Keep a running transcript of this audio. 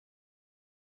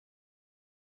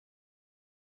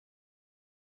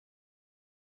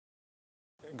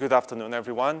Good afternoon,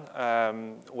 everyone.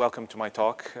 Welcome to my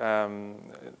talk.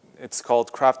 It's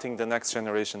called Crafting the Next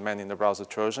Generation Man-in-the-Browser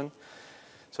Trojan.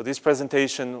 So this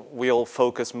presentation will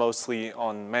focus mostly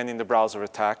on man-in-the-browser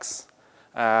attacks.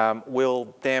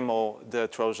 We'll demo the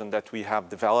Trojan that we have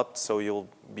developed, so you'll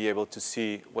be able to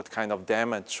see what kind of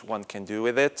damage one can do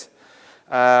with it.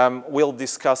 We'll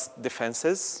discuss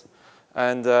defenses,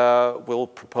 and we'll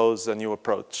propose a new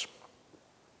approach.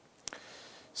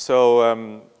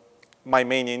 So my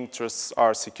main interests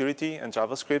are security and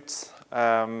JavaScript.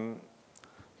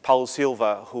 Paulo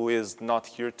Silva, who is not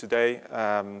here today,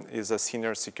 is a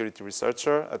senior security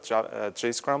researcher at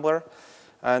JScrambler,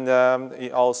 and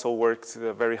he also worked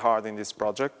very hard in this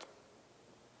project.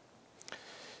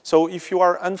 So if you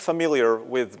are unfamiliar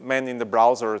with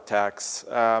man-in-the-browser attacks,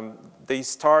 they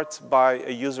start by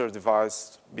a user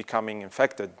device becoming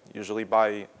infected, usually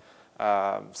by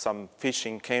some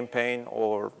phishing campaign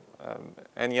or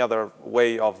any other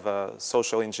way of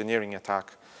social engineering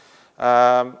attack.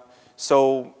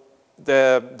 So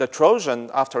the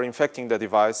Trojan, after infecting the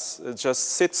device,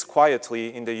 just sits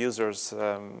quietly in the user's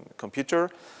computer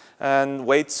and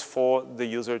waits for the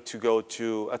user to go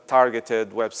to a targeted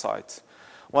website.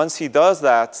 Once he does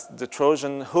that, the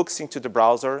Trojan hooks into the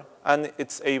browser, and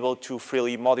it's able to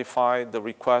freely modify the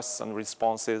requests and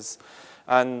responses,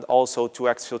 and also to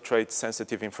exfiltrate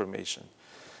sensitive information.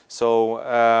 So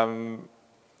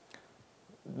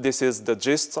this is the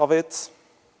gist of it.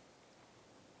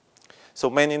 So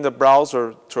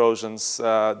man-in-the-browser Trojans,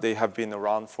 they have been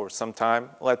around for some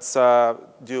time. Let's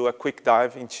do a quick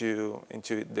dive into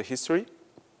the history.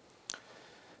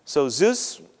 So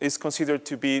Zeus is considered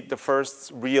to be the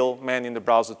first real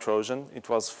man-in-the-browser Trojan. It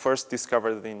was first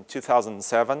discovered in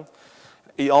 2007.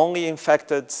 It only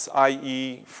infected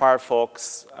IE,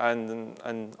 Firefox,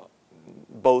 and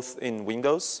both in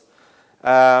Windows.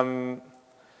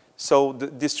 So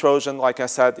this Trojan, like I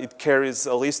said, it carries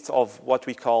a list of what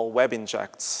we call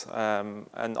webinjects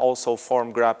and also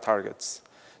form grab targets.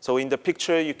 So in the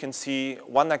picture, you can see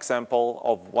one example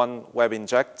of one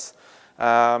webinject.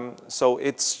 So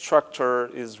its structure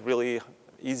is really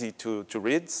easy to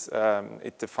read.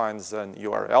 It defines an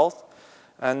URL,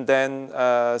 and then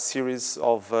a series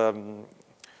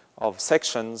of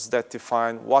sections that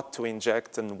define what to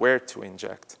inject and where to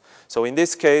inject. So in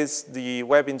this case, the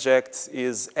webinject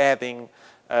is adding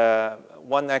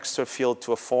one extra field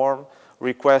to a form,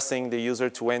 requesting the user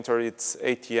to enter its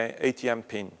ATM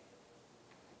PIN.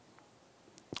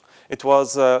 It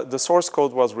was, the source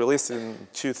code was released in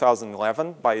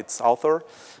 2011 by its author,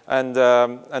 and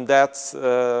that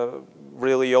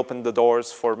really opened the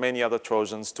doors for many other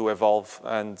Trojans to evolve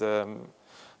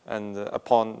and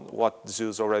upon what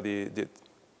Zeus already did.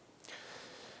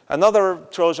 Another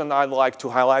Trojan I'd like to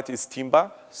highlight is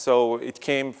Timba. So it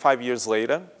came 5 years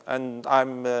later, and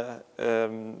I'm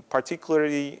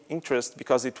particularly interested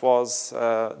because it was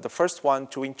the first one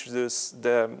to introduce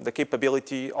the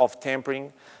capability of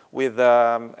tampering with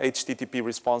HTTP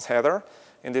response header,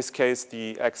 in this case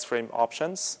the X-frame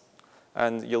options,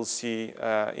 and you'll see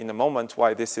in a moment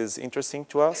why this is interesting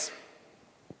to us.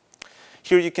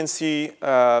 Here you can see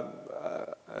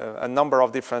a number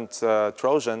of different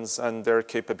Trojans and their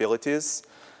capabilities.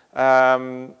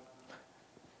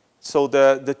 So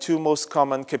the two most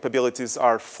common capabilities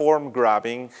are form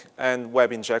grabbing and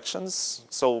web injections.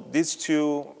 So these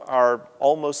two are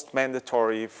almost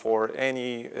mandatory for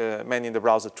any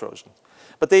man-in-the-browser Trojan.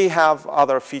 But they have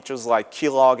other features like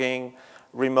keylogging,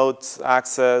 remote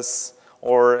access,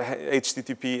 or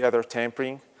HTTP header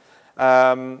tampering.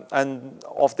 And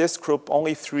of this group,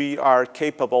 only 3 are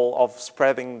capable of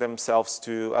spreading themselves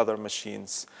to other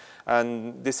machines.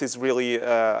 And this is really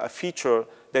a feature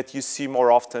that you see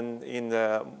more often in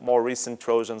more recent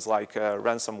Trojans like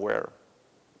ransomware.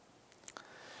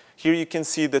 Here you can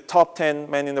see the top 10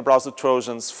 man-in-the-browser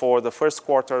Trojans for the first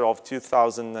quarter of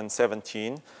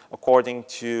 2017, according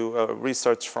to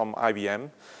research from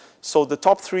IBM. So the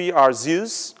top 3 are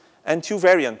Zeus, and 2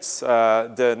 variants,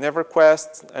 the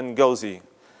NeverQuest and Gozi.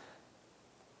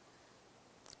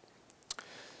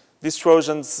 These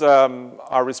Trojans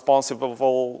are responsible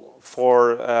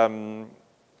for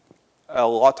a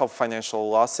lot of financial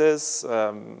losses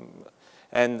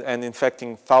and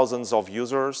infecting thousands of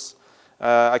users.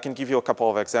 I can give you a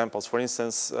couple of examples. For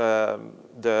instance,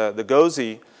 the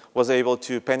Gozi was able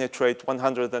to penetrate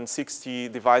 160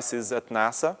 devices at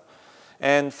NASA.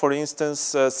 And for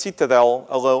instance, Citadel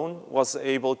alone was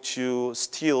able to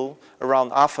steal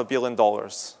around $500 million.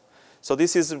 So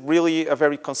this is really a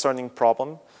very concerning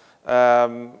problem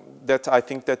that I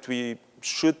think that we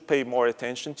should pay more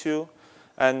attention to.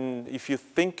 And if you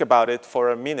think about it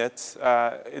for a minute,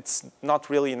 it's not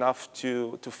really enough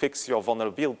to fix your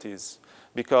vulnerabilities,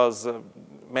 because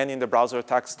man-in-the-browser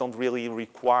attacks don't really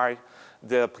require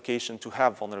the application to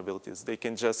have vulnerabilities. They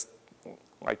can just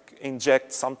like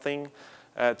inject something,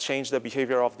 change the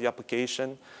behavior of the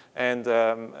application, and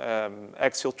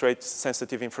exfiltrate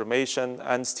sensitive information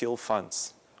and steal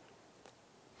funds.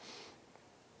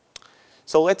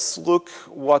 So let's look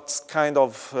what kind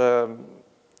of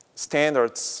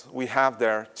standards we have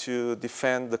there to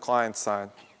defend the client side.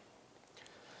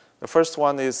 The first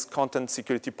one is content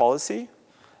security policy.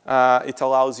 It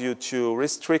allows you to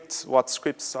restrict what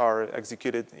scripts are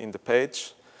executed in the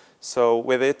page. So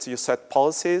with it, you set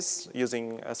policies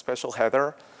using a special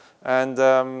header, and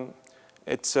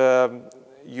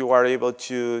you are able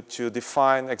to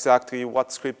define exactly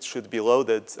what script should be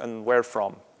loaded and where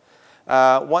from.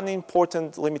 One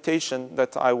important limitation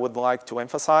that I would like to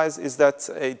emphasize is that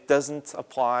it doesn't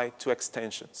apply to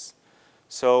extensions.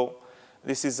 So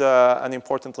this is an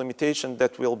important limitation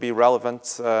that will be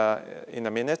relevant in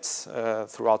a minute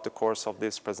throughout the course of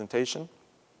this presentation.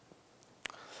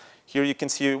 Here you can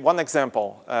see one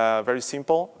example, very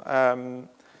simple.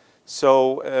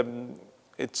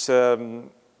 It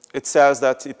says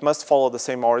that it must follow the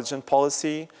same origin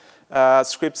policy.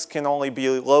 Scripts can only be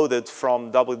loaded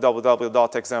from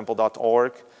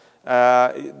www.example.org.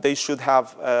 They should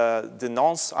have the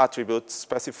nonce attribute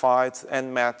specified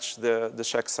and match the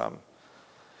checksum.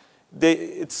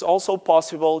 It's also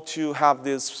possible to have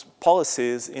these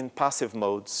policies in passive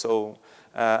mode. So,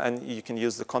 and you can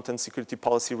use the content security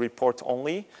policy report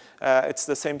only. It's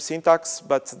the same syntax,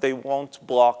 but they won't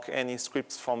block any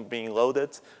scripts from being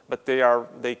loaded, but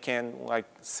they can like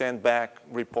send back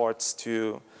reports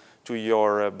to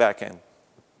your backend.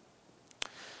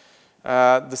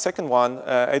 The second one,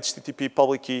 HTTP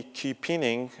public key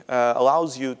pinning,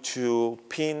 allows you to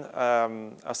pin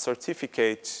a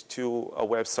certificate to a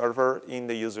web server in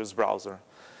the user's browser.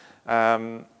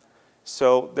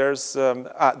 So there's,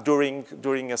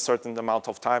 during a certain amount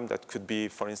of time, that could be,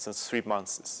 for instance, 3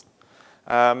 months.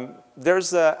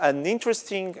 There's an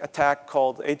interesting attack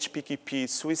called HPKP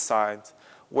suicide,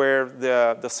 where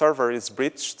the server is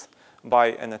breached by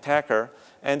an attacker,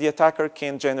 and the attacker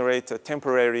can generate a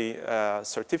temporary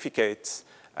certificate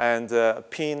and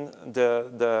pin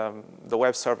the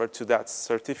web server to that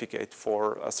certificate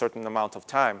for a certain amount of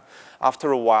time.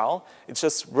 After a while, it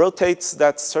just rotates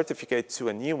that certificate to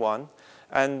a new one,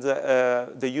 and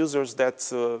the users that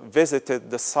visited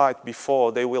the site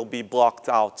before, they will be blocked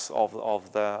out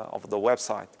of the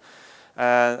website.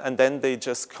 And then they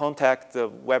just contact the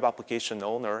web application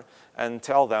owner and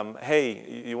tell them,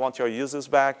 hey, you want your users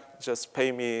back? Just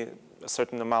pay me a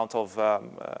certain amount of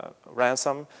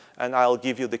ransom, and I'll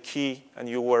give you the key, and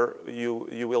you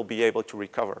will be able to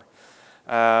recover.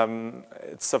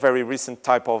 It's a very recent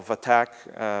type of attack.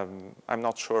 I'm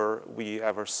not sure we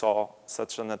ever saw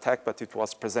such an attack, but it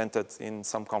was presented in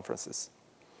some conferences.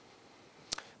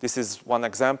 This is one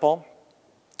example.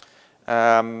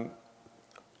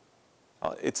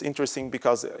 It's interesting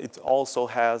because it also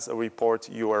has a report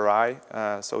URI,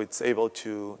 so it's able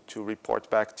to report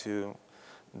back to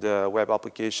the web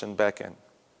application backend.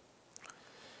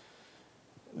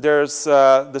 There's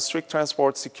the strict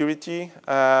transport security,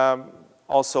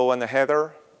 also in a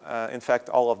header. In fact,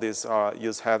 all of these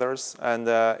use headers, and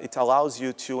it allows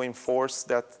you to enforce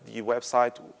that the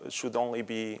website should only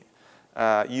be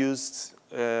used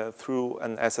through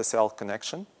an SSL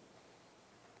connection.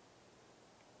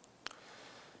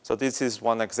 So this is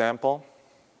one example,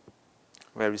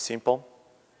 very simple.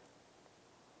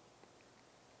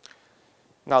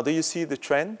 Now, do you see the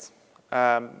trend?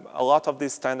 A lot of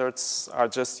these standards are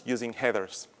just using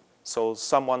headers. So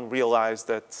someone realized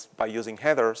that by using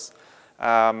headers,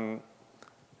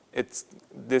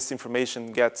 this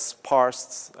information gets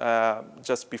parsed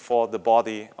just before the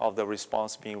body of the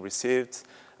response being received,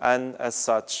 and as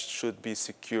such should be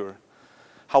secure.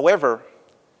 However,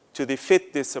 to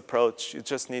defeat this approach, you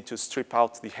just need to strip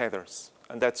out the headers.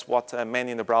 And that's what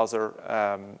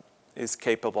Man-in-the-Browser is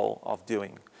capable of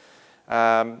doing.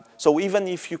 So even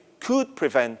if you could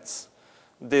prevent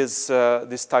this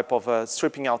type of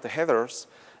stripping out the headers,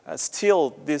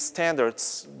 still these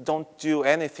standards don't do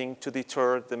anything to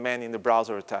deter the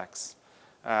Man-in-the-Browser attacks.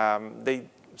 They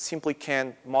simply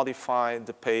can't modify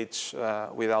the page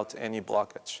without any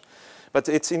blockage. But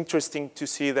it's interesting to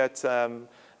see that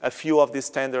a few of these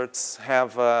standards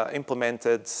have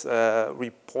implemented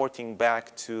reporting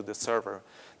back to the server.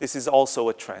 This is also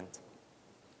a trend.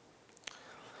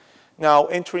 Now,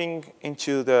 entering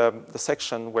into the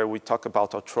section where we talk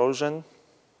about our Trojan.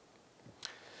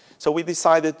 So we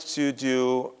decided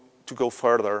to go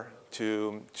further,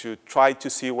 to try to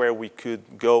see where we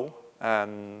could go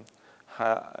and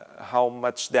how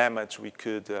much damage we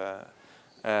could do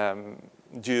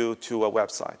to a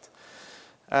website.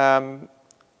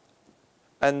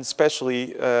 And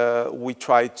especially, we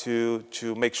tried to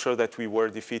make sure that we were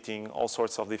defeating all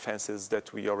sorts of defenses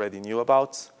that we already knew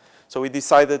about. So we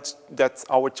decided that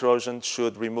our Trojan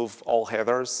should remove all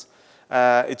headers.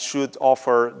 It should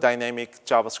offer dynamic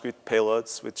JavaScript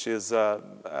payloads, which is a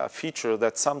feature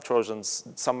that some Trojans,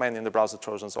 some man-in-the-browser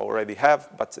Trojans already have,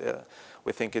 but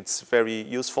we think it's very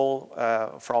useful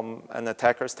from an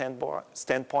attacker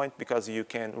standpoint, because you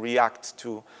can react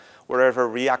to wherever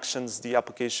reactions the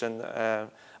application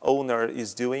owner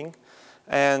is doing.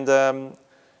 And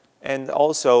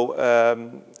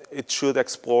also, it should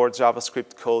explore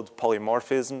JavaScript code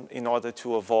polymorphism in order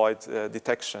to avoid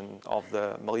detection of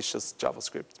the malicious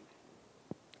JavaScript.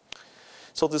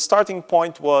 So the starting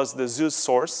point was the Zeus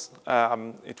source.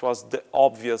 It was the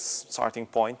obvious starting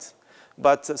point.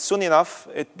 But soon enough,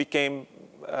 it became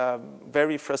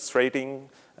very frustrating,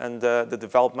 and the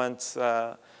development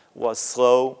was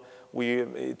slow.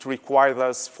 It required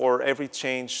us, for every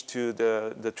change to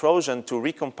the Trojan, to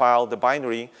recompile the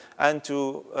binary and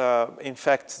to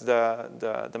infect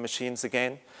the machines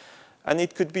again. And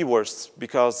it could be worse,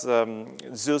 because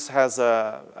Zeus has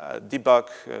a debug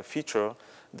feature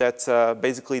that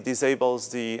basically disables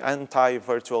the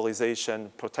anti-virtualization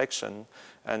protection,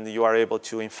 and you are able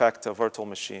to infect a virtual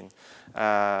machine.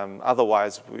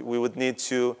 Otherwise, we would need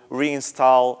to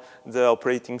reinstall the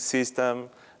operating system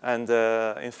and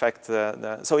infect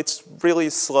so it's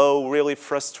really slow, really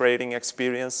frustrating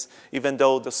experience, even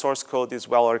though the source code is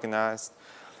well organized.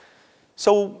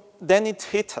 So then it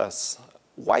hit us.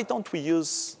 Why don't we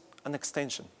use an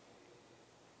extension?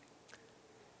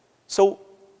 So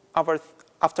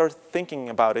after thinking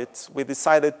about it, we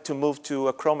decided to move to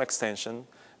a Chrome extension,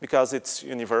 because it's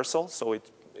universal, so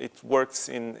it works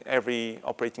in every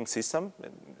operating system.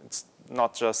 It's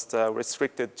not just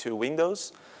restricted to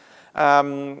Windows.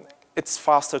 It's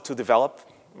faster to develop,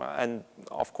 and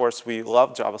of course we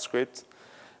love JavaScript.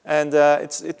 And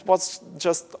it was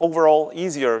just overall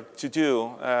easier to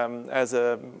do as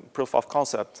a proof of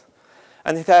concept.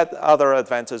 And it had other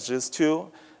advantages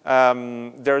too.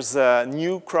 There's a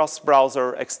new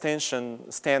cross-browser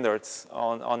extension standard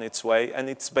on its way, and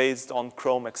it's based on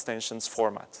Chrome extensions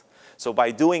format. So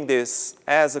by doing this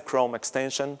as a Chrome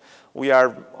extension, we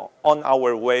are on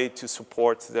our way to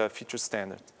support the feature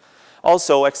standard.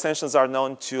 Also, extensions are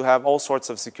known to have all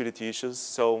sorts of security issues,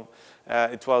 so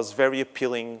it was very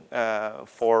appealing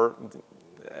from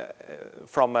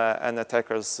an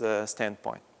attacker's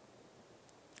standpoint.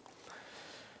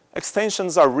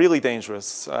 Extensions are really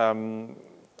dangerous,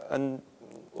 and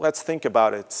let's think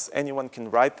about it. Anyone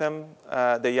can write them.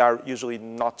 They are usually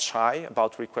not shy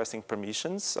about requesting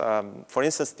permissions. For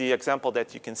instance, the example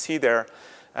that you can see there,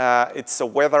 it's a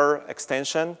weather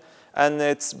extension, and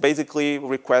it's basically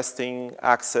requesting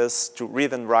access to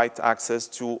read and write access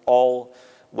to all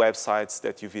websites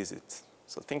that you visit.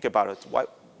 So think about it.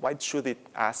 Why should it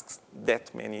ask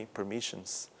that many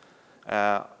permissions?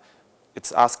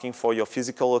 It's asking for your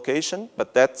physical location,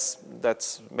 but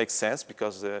that makes sense,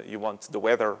 because you want the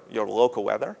weather, your local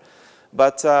weather.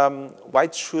 But why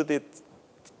should it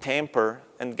tamper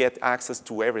and get access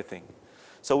to everything?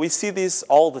 So we see this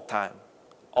all the time,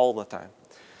 all the time.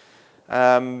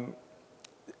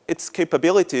 Its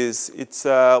capabilities, it's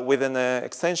within an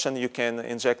extension, you can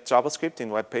inject JavaScript in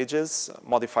web pages,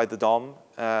 modify the DOM.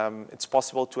 It's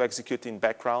possible to execute in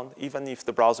background, even if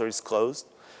the browser is closed.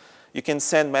 You can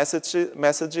send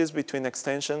messages between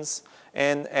extensions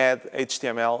and add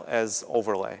HTML as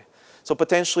overlay. So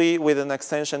potentially, with an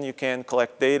extension, you can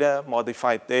collect data,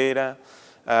 modify data,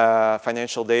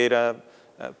 financial data,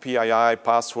 PII,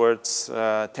 passwords,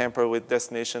 tamper with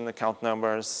destination account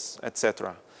numbers,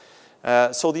 etc.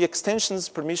 So the extension's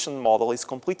permission model is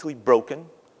completely broken.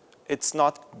 It's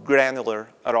not granular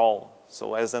at all.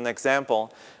 So as an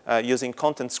example, using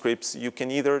content scripts, you can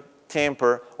either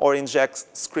tamper or inject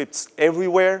scripts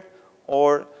everywhere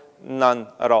or none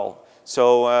at all.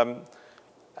 So,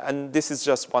 and this is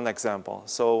just one example.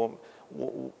 So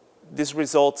this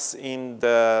results in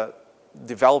the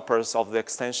developers of the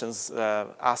extensions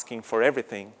asking for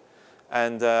everything.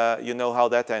 And you know how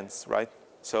that ends, right?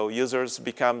 So users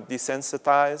become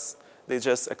desensitized. They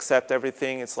just accept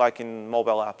everything. It's like in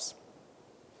mobile apps.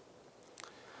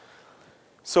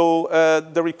 So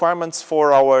the requirements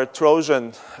for our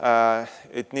Trojan,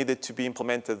 it needed to be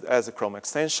implemented as a Chrome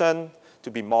extension, to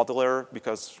be modular,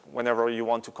 because whenever you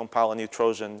want to compile a new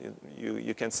Trojan,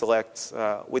 you can select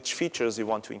which features you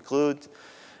want to include.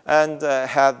 and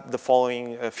had the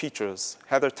following features: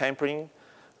 header tampering,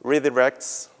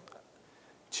 redirects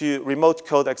to remote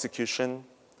code execution,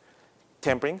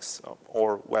 tamperings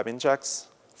or web injects,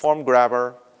 form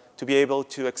grabber to be able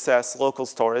to access local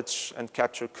storage and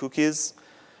capture cookies,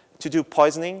 to do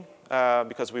poisoning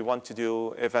because we want to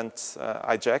do event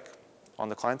hijack on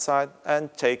the client side,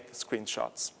 and take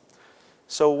screenshots.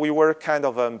 So we were kind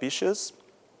of ambitious.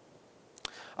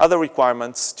 Other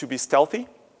requirements: to be stealthy,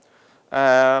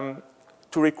 to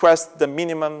request the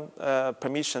minimum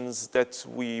permissions that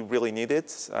we really needed.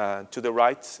 To the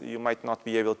right, you might not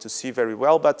be able to see very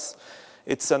well, but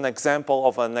it's an example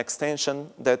of an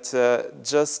extension that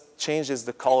just changes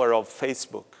the color of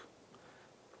Facebook.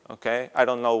 Okay, I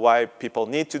don't know why people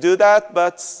need to do that,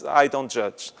 but I don't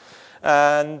judge.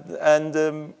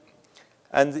 And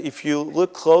if you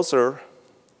look closer,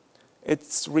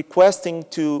 it's requesting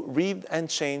to read and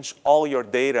change all your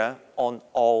data on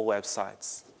all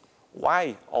websites.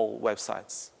 Why all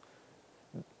websites?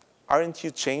 Aren't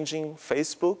you changing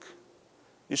Facebook?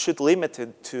 You should limit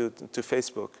it to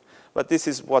Facebook. But this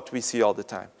is what we see all the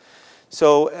time.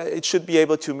 So it should be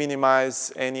able to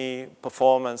minimize any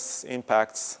performance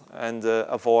impacts and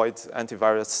avoid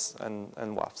antivirus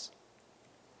and WAFs.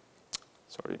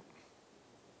 Sorry.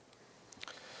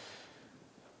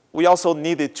 We also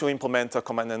needed to implement a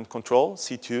command and control,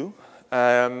 C2,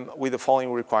 with the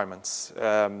following requirements.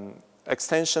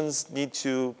 Extensions need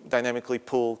to dynamically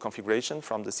pull configuration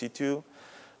from the C2.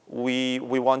 We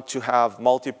want to have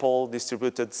multiple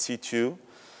distributed C2.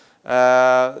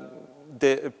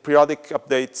 The periodic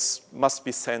updates must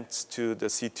be sent to the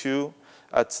C2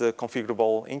 at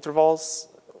configurable intervals.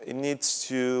 It needs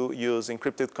to use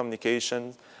encrypted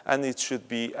communication, and it should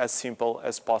be as simple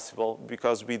as possible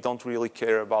because we don't really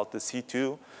care about the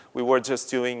C2. We were just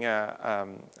doing a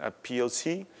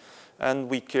POC, and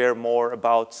we care more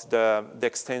about the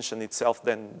extension itself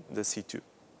than the C2.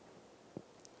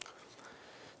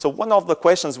 So one of the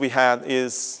questions we had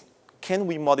is, can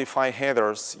we modify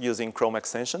headers using Chrome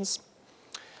extensions?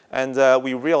 And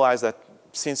we realized that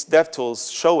since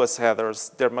DevTools show us headers,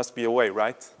 there must be a way,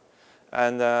 right?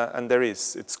 And there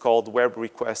is. It's called Web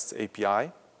Request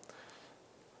API.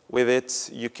 With it,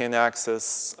 you can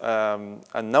access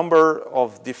a number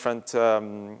of different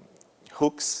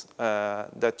hooks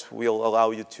that will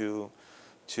allow you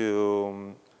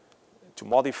to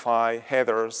modify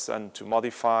headers and to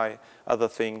modify other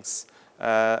things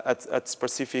at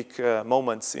specific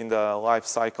moments in the life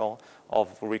cycle of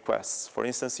requests. For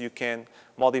instance, you can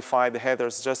modify the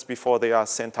headers just before they are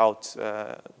sent out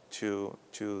to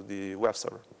the web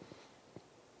server.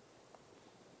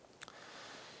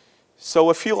 So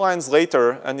a few lines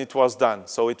later, and it was done.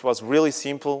 So it was really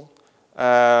simple.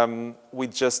 We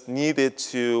just needed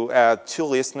to add 2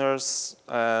 listeners,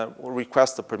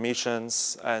 request the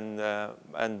permissions, and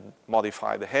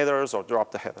modify the headers or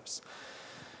drop the headers.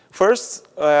 First,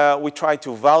 we tried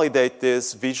to validate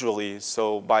this visually,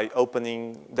 so by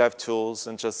opening DevTools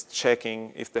and just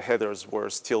checking if the headers were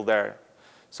still there.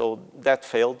 So that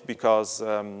failed because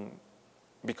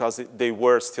they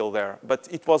were still there, but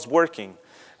it was working.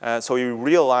 So we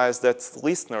realized that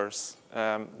listeners,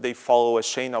 they follow a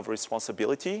chain of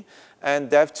responsibility, and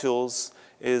DevTools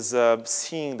is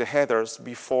seeing the headers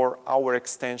before our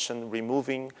extension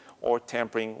removing or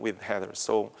tampering with headers.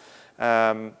 So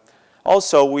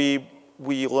also, we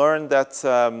learned that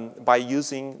by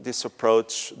using this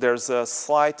approach, there's a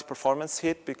slight performance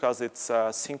hit because it's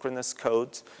synchronous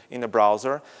code in a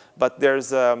browser, but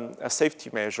there's a safety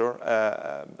measure,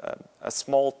 a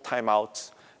small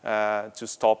timeout to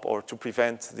stop or to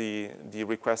prevent the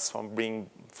requests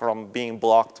from being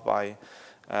blocked by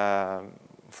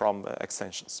from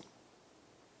extensions.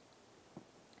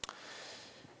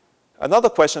 Another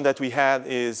question that we had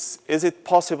is it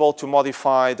possible to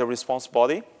modify the response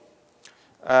body?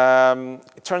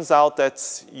 It turns out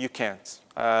that you can't.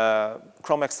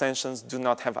 Chrome extensions do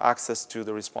not have access to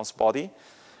the response body,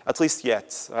 at least yet.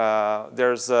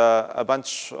 There's a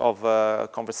bunch of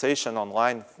conversation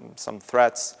online, some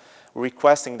threads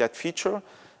requesting that feature,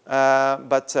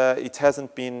 but it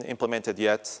hasn't been implemented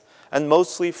yet, and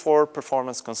mostly for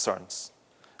performance concerns.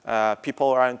 People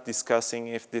aren't discussing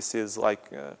if this is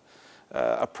like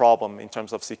a problem in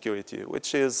terms of security,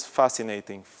 which is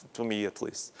fascinating to me at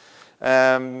least.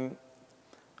 But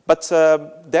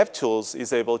DevTools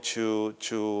is able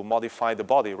to modify the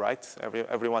body, right?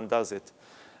 Everyone does it.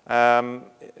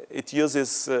 It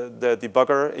uses the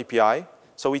debugger API,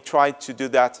 so we tried to do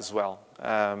that as well.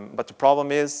 But the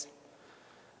problem is,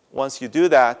 once you do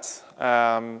that,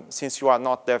 since you are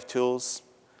not DevTools,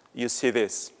 you see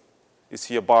this. You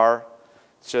see a bar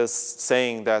just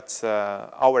saying that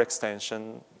our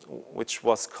extension which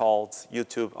was called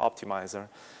YouTube Optimizer,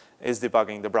 is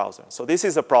debugging the browser. So this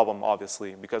is a problem,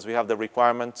 obviously, because we have the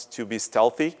requirement to be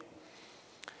stealthy.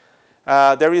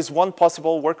 There is one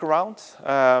possible workaround.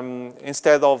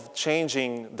 Instead of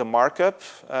changing the markup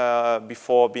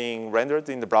before being rendered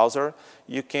in the browser,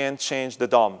 you can change the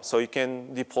DOM. So you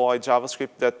can deploy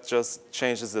JavaScript that just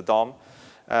changes the DOM.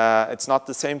 It's not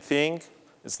the same thing.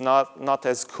 It's not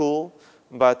as cool,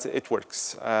 but it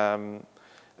works.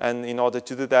 And in order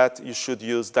to do that, you should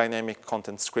use dynamic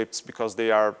content scripts because they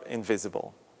are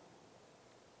invisible.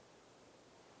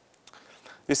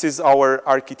 This is our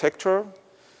architecture.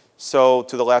 So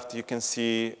to the left, you can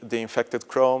see the infected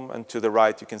Chrome, and to the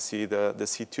right, you can see the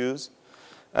C2s.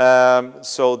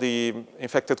 So the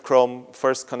infected Chrome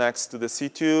first connects to the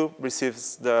C2,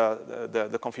 receives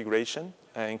the configuration,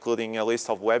 including a list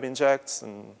of webinjects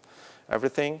and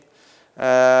everything.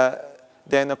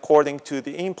 Then according to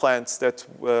the implants that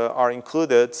are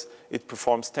included, it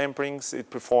performs temperings, it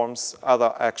performs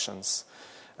other actions.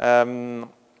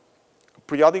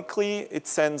 Periodically, it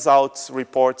sends out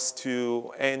reports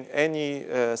to any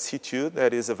C2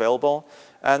 that is available,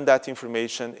 and that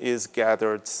information is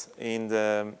gathered in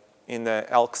the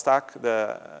ELK stack,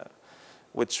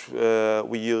 which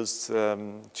we used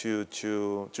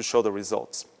to show the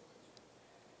results.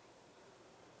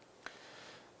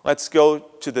 Let's go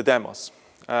to the demos.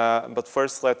 But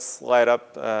first, let's light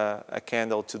up a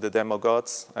candle to the demo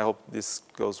gods. I hope this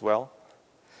goes well.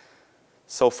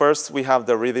 So first, we have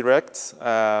the redirect.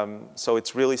 So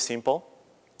it's really simple.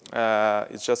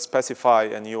 It's just specify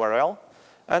an URL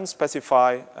and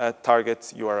specify a target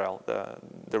URL,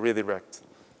 the redirect.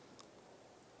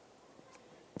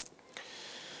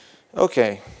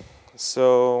 OK,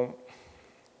 so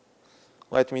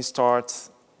let me start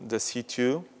the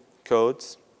C2 code.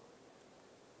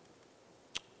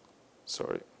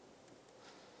 Sorry,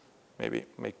 maybe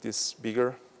make this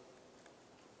bigger.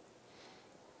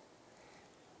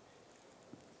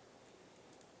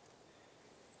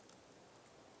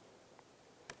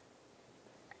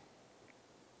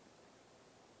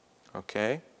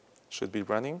 OK, should be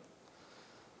running.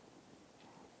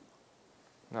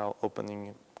 Now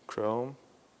opening Chrome.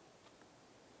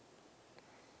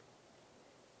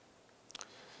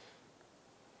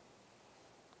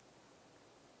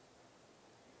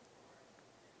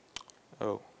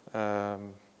 Oh,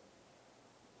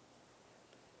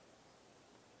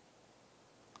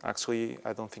 actually,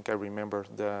 I don't think I remember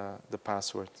the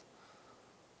password.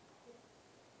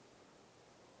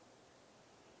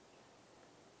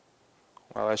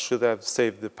 Well, I should have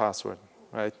saved the password,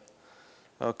 right?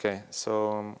 OK,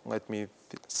 so let me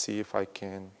see if I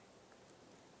can.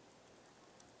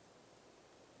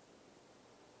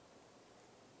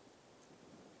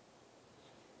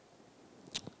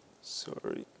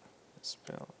 Sorry.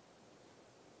 Spell.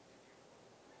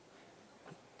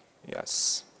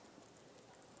 Yes.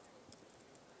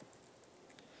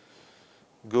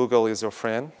 Google is your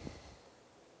friend.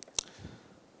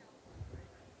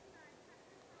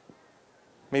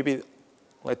 Maybe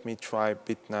let me try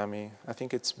Bitnami. I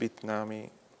think it's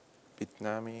Bitnami,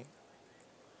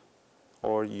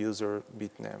 or user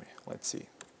Bitnami. Let's see.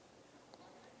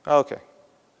 OK.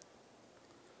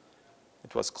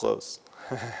 It was close.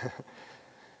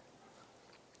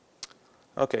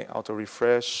 OK, auto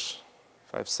refresh,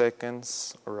 5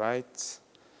 seconds, all right.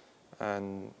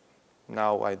 And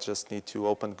now I just need to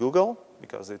open Google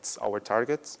because it's our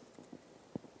target.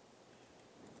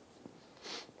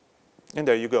 And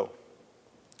there you go.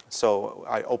 So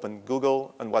I opened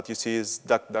Google, and what you see is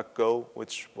DuckDuckGo,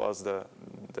 which was the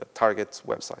target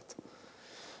website.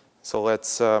 So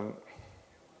let's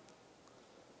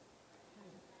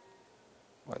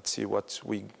see what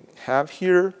we have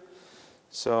here.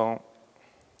 So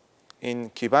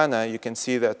in Kibana, you can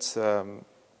see that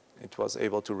it was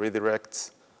able to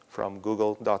redirect from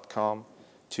google.com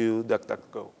to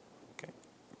DuckDuckGo. Okay.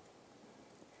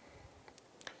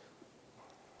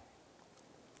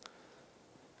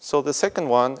 So the second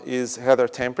one is header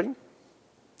tampering.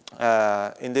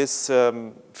 In this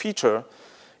feature,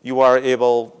 you are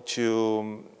able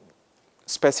to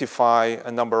specify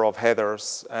a number of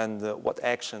headers and what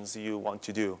actions you want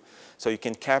to do. So you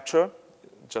can capture,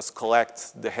 just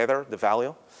collect the header, the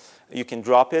value. You can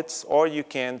drop it, or you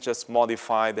can just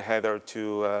modify the header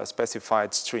to a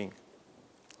specified string.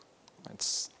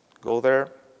 Let's go there.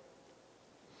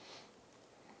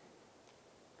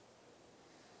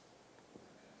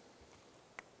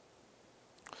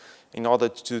 In order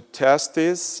to test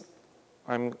this,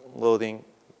 I'm loading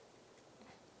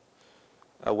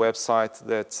a website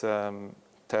that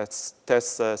tests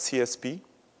CSP.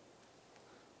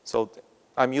 So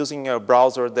I'm using a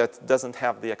browser that doesn't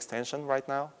have the extension right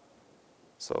now,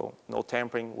 so no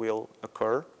tampering will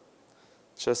occur,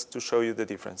 just to show you the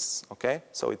difference, okay?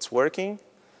 So it's working,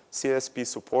 CSP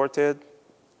supported,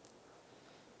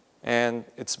 and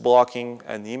it's blocking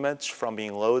an image from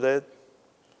being loaded,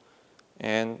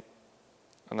 and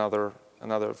another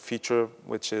feature,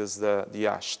 which is the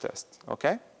hash test,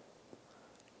 okay?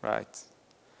 Right.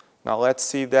 Now let's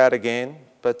see that again,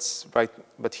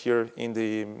 but here in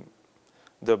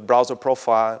the browser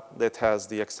profile that has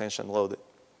the extension loaded.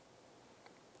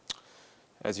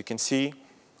 As you can see,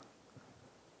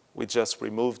 we just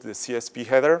removed the CSP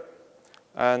header,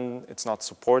 and it's not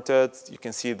supported. You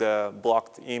can see the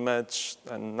blocked image,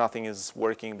 and nothing is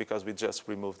working because we just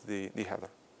removed the header.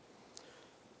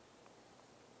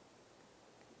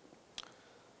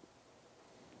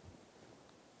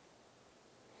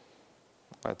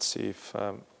 Let's see if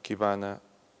Kibana,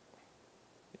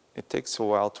 it takes a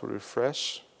while to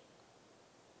refresh.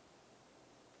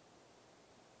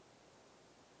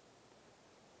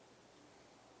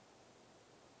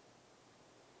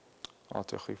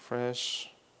 Auto refresh,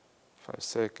 5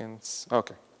 seconds,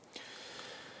 okay.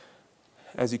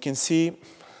 As you can see,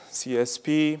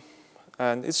 CSP,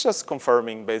 and it's just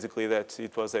confirming basically that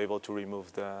it was able to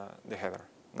remove the header.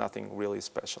 Nothing really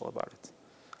special about it.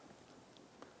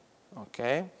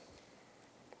 Okay.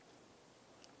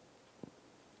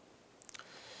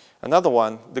 Another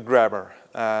one, the grabber.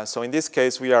 So in this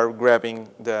case, we are grabbing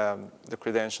the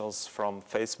credentials from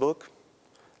Facebook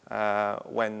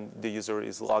when the user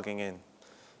is logging in.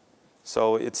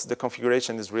 So the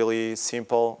configuration is really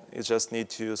simple. You just need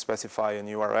to specify an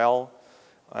URL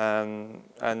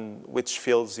and which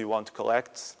fields you want to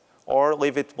collect, or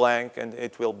leave it blank and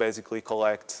it will basically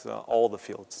collect all the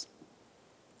fields.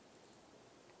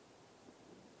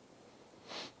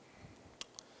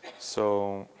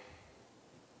 So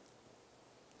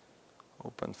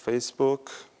open Facebook.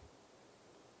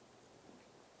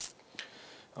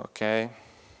 Okay.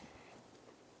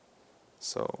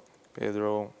 So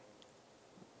Pedro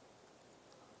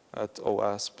at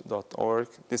OWASP.org.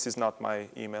 This is not my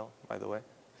email, by the way.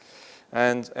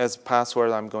 And as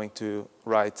password, I'm going to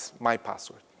write my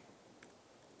password.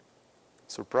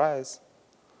 Surprise.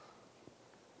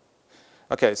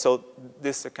 Okay, so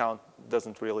this account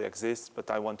doesn't really exist, but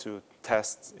I want to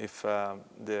test if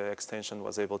the extension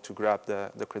was able to grab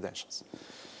the credentials.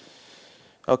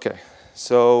 Okay,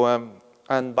 so,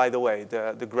 and by the way,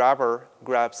 the grabber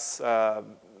grabs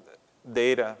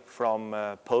data from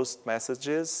post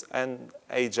messages and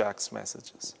AJAX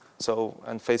messages. So,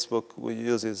 and Facebook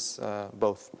uses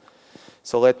both.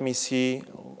 So let me see,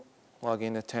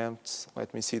 login attempt,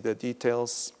 let me see the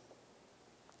details.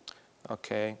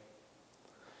 Okay.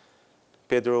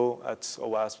 Pedro at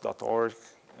OWASP.org,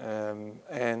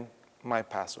 and my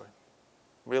password.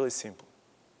 Really simple.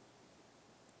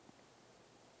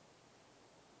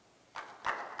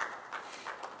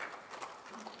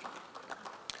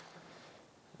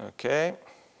 Okay.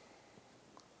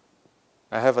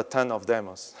 I have a ton of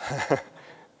demos.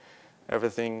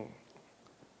 Everything,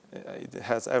 it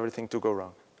has everything to go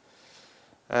wrong.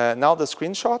 Now the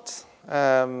screenshot.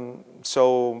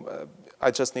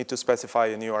 I just need to specify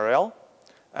an URL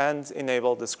and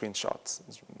enable the screenshots.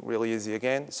 It's really easy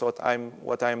again. So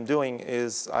what I'm doing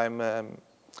is I'm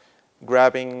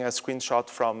grabbing a screenshot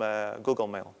from Google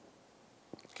Mail,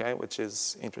 okay, which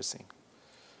is interesting.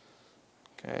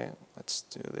 Okay, let's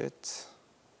do it.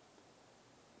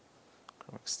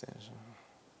 Chrome extension.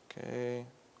 Okay,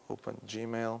 open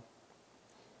Gmail.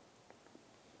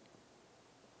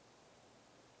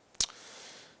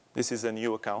 This is a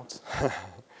new account.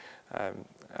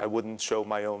 I wouldn't show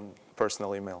my own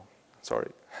personal email,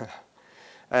 sorry.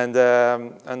 And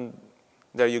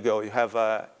there you go. You have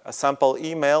a sample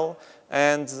email,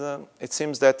 and it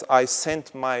seems that I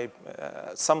sent my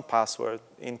some password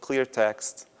in clear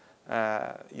text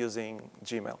using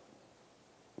Gmail.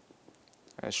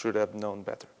 I should have known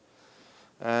better.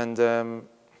 And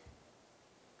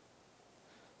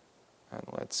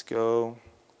let's go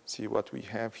see what we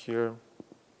have here.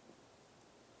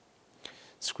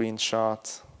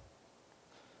 Screenshot.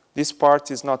 This part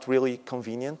is not really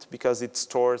convenient because it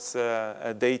stores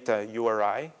a data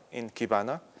URI in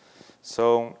Kibana.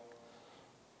 So,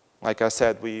 like I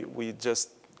said, we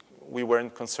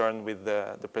weren't concerned with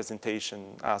the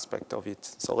presentation aspect of it.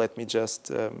 So let me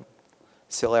just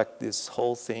select this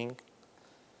whole thing.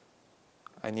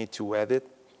 I need to edit.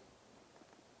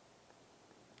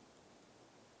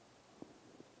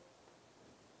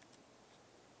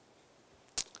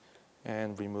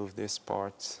 And remove this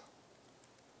part.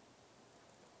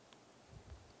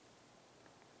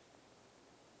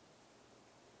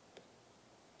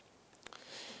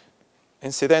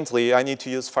 Incidentally, I need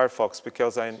to use Firefox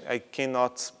because I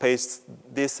cannot paste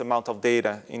this amount of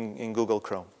data in Google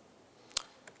Chrome.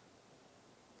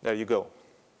 There you go.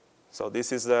 So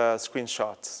this is the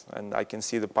screenshot, and I can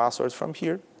see the passwords from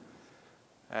here.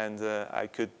 And I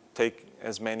could take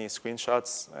as many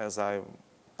screenshots as I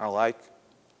like,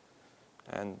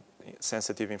 and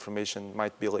sensitive information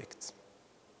might be leaked.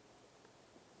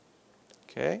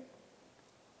 Okay.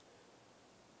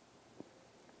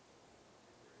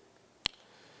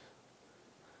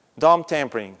 DOM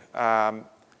tampering.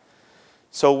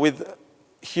 So with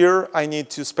here, I need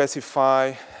to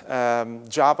specify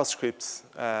JavaScript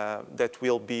that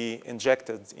will be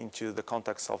injected into the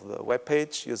context of the web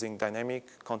page using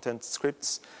dynamic content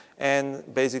scripts. And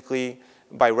basically,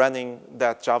 by running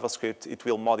that JavaScript, it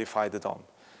will modify the DOM.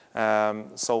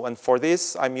 And for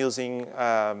this, I'm using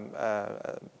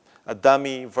a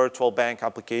dummy virtual bank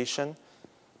application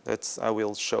that I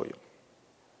will show you.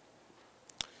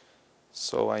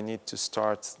 So I need to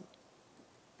start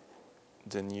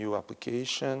the new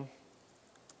application.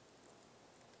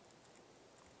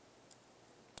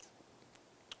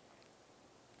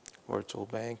 Virtual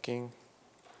banking.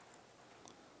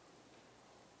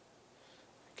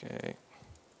 Okay,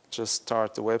 just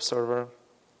start the web server.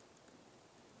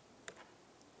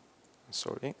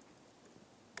 Sorry.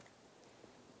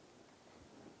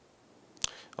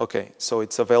 Okay, so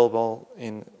it's available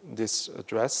in this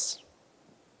address.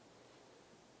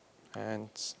 And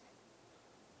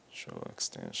show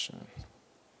extension.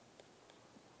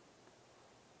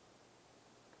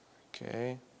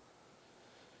 Okay.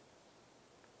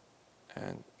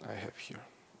 And I have here.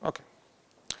 Okay.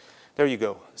 There you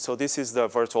go. So this is the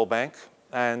virtual bank.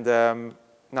 And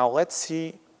now let's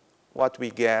see what we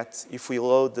get if we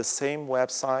load the same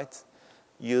website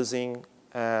using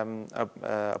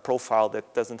a profile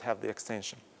that doesn't have the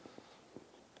extension.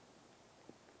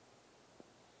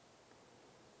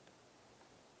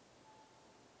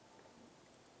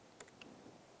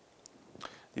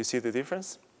 Do you see the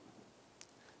difference?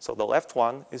 So the left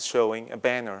one is showing a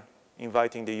banner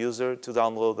inviting the user to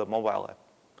download the mobile app.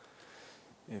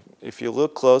 If you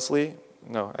look closely,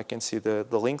 no, I can see the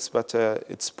links, but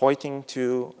it's pointing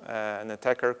to an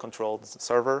attacker-controlled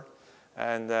server,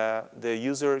 and the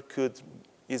user could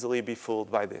easily be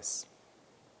fooled by this.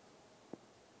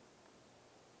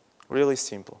 Really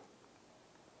simple.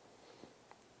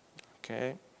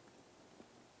 Okay.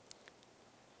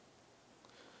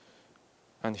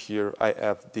 And here I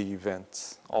have the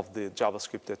event of the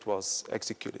JavaScript that was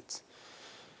executed.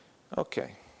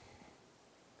 Okay.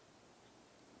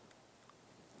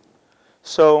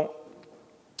 So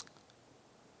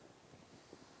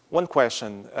one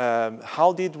question,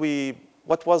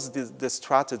 what was the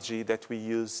strategy that we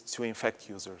used to infect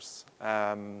users?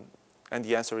 And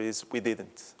the answer is we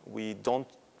didn't. We don't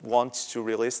want to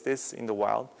release this in the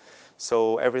wild.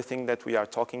 So everything that we are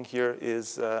talking here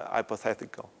is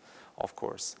hypothetical, of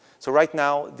course. So right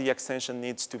now, the extension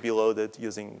needs to be loaded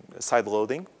using side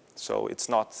loading. So it's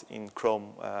not in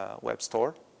Chrome Web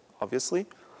Store, obviously.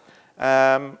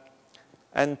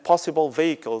 And possible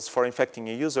vehicles for infecting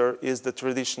a user is the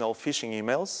traditional phishing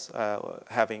emails,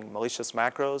 having malicious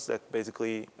macros that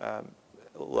basically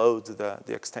load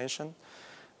the extension.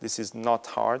 This is not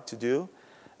hard to do.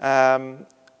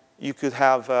 You could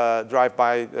have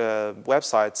drive-by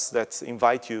websites that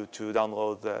invite you to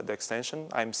download the extension.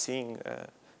 I'm seeing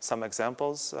some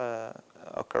examples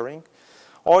occurring.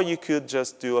 Or you could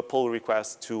just do a pull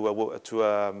request to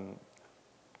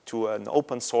an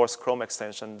open source Chrome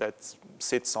extension that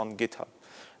sits on GitHub.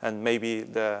 And maybe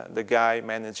the guy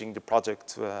managing the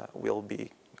project will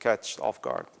be caught off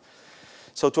guard.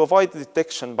 So to avoid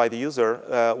detection by the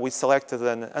user, we selected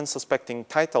an unsuspecting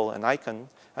title and icon,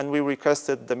 and we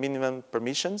requested the minimum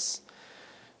permissions.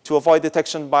 To avoid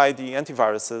detection by the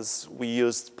antiviruses, we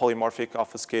used polymorphic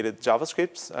obfuscated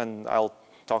JavaScript, and I'll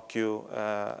talk to you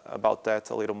about that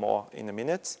a little more in a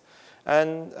minute.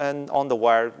 And on the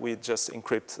wire, we just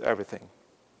encrypt everything.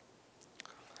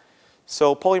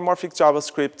 So polymorphic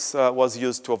JavaScript was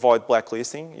used to avoid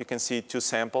blacklisting. You can see two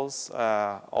samples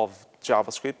of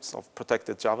JavaScript, of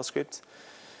protected JavaScript.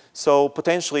 So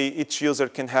potentially, each user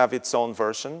can have its own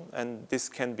version, and this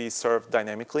can be served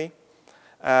dynamically.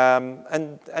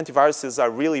 And antiviruses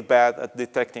are really bad at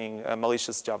detecting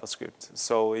malicious JavaScript.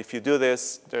 So if you do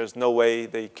this, there's no way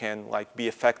they can be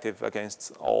effective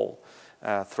against all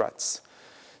threats.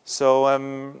 So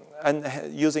and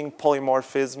using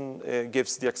polymorphism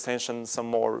gives the extension some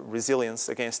more resilience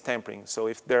against tampering. So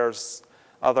if there's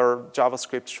other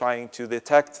JavaScript trying to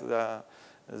detect the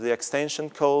extension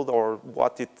code or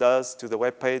what it does to the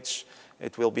web page,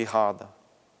 it will be harder.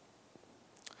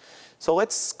 So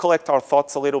let's collect our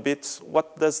thoughts a little bit.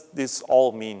 What does this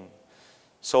all mean?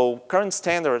 So current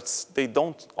standards, they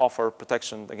don't offer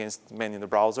protection against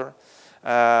man-in-the-browser.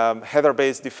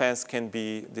 Header-based defense can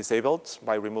be disabled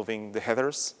by removing the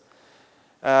headers.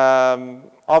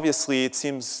 Obviously, it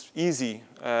seems easy,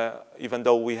 even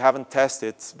though we haven't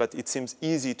tested, but it seems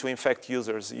easy to infect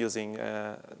users using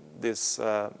this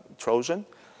Trojan.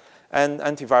 And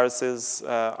antiviruses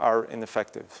are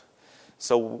ineffective.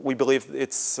 So we believe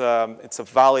it's a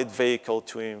valid vehicle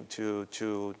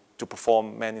to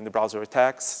perform man-in-the-browser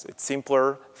attacks. It's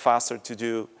simpler, faster to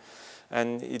do,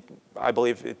 and I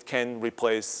believe it can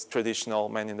replace traditional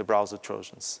man-in-the-browser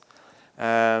Trojans.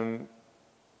 So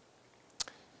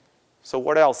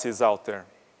what else is out there?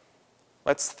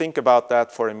 Let's think about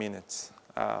that for a minute.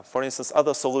 For instance,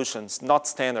 other solutions, not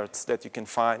standards that you can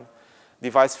find,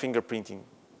 device fingerprinting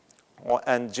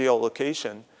and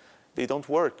geolocation, they don't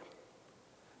work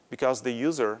because the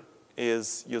user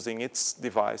is using its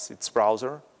device, its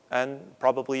browser, and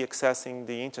probably accessing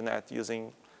the internet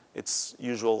using its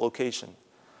usual location.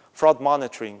 Fraud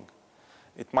monitoring,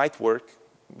 it might work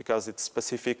because it's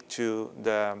specific to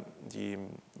the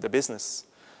business.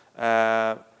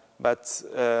 But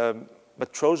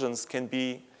Trojans can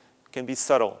be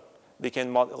subtle. They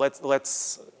can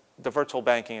let's the virtual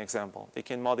banking example. They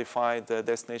can modify the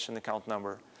destination account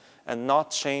number and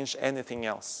not change anything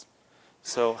else.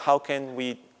 So how can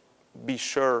we be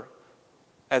sure,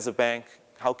 as a bank,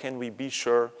 how can we be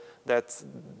sure that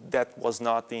that was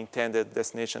not the intended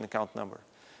destination account number?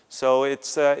 So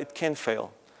it can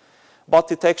fail. Bot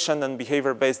detection and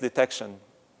behavior-based detection,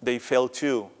 they fail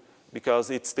too, because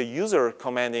it's the user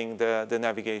commanding the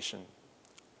navigation.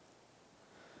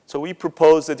 So we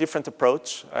propose a different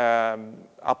approach,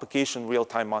 application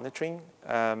real-time monitoring.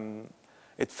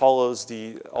 It follows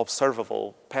the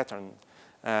observable pattern.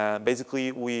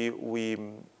 Basically, we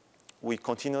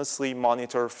continuously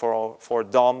monitor for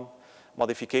DOM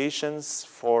modifications,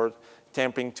 for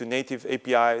tampering to native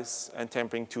APIs, and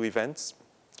tampering to events.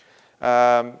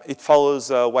 It follows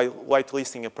a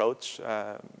whitelisting approach,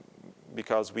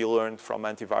 because we learned from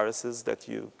antiviruses that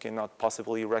you cannot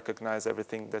possibly recognize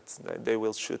everything that they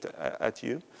will shoot at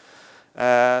you.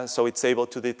 So it's able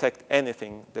to detect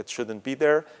anything that shouldn't be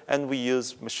there, and we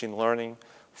use machine learning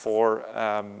for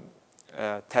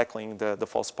tackling the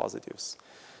false positives.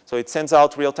 So it sends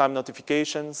out real-time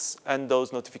notifications, and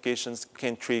those notifications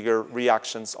can trigger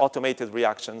reactions, automated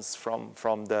reactions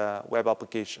from the web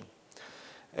application.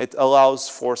 It allows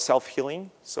for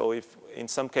self-healing, so if in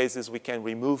some cases we can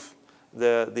remove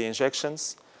the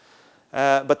injections.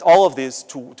 But all of this,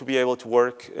 to be able to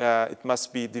work, it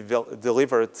must be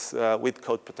delivered with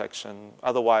code protection.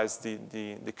 Otherwise,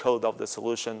 the code of the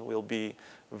solution will be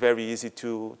very easy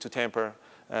to tamper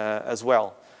as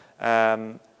well.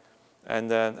 And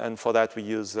for that, we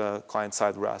use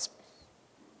client-side WASP.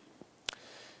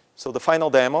 So the final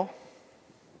demo.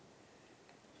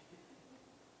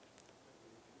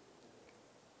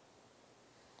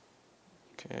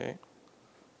 Okay.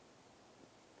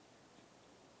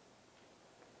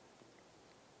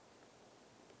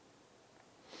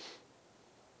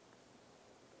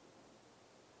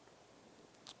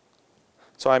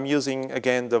 So I'm using,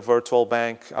 again, the virtual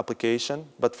bank application,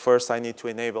 but first I need to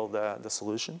enable the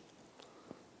solution.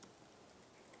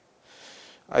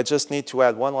 I just need to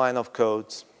add one line of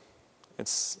code.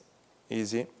 It's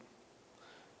easy.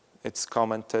 It's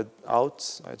commented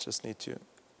out. I just need to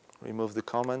remove the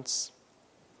comments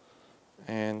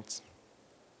and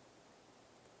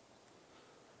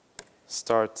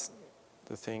start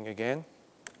the thing again.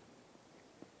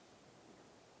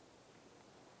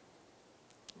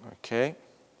 Okay.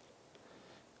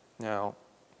 Now,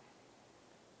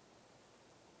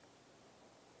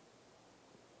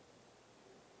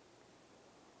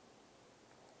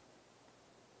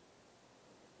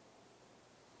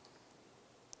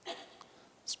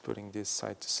 just putting this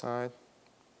side to side.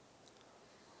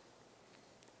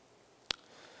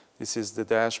 This is the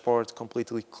dashboard,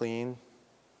 completely clean.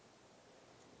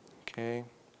 Okay.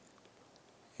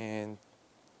 And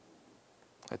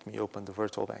let me open the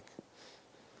virtual bank.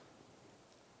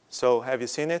 So have you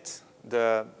seen it?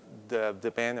 The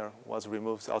banner was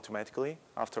removed automatically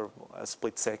after a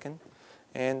split second.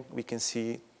 And we can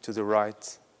see to the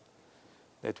right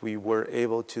that we were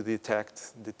able to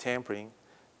detect the tampering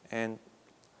and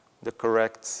the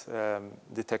correct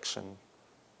detection.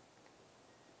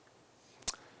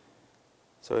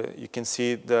 So you can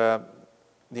see the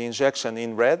injection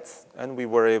in red, and we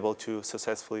were able to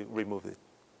successfully remove it.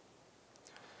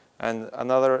 And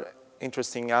another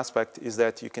interesting aspect is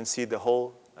that you can see the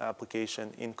whole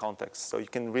application in context. So you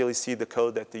can really see the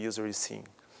code that the user is seeing.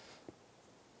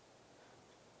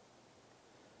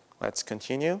 Let's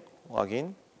continue, log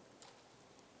in.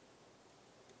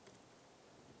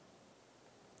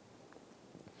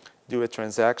 Do a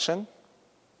transaction.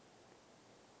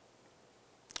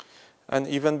 And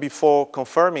even before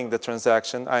confirming the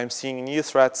transaction, I'm seeing new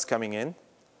threats coming in.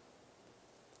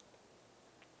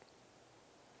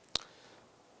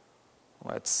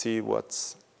 Let's see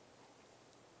what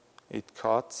it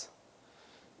caught.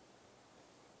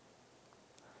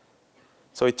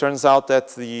 So it turns out that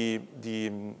the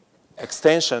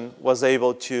extension was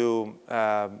able to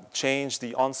change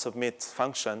the onSubmit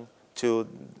function to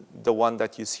the one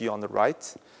that you see on the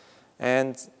right.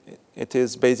 And it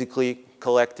is basically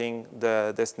collecting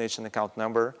the destination account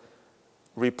number,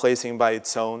 replacing by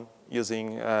its own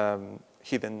using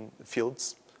hidden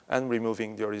fields, and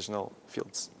removing the original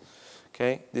fields.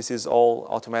 Okay, this is all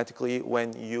automatically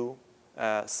when you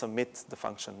submit the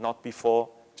function, not before,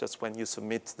 just when you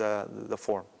submit the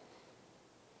form.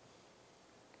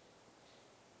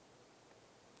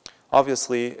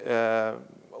 Obviously,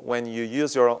 when you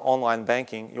use your online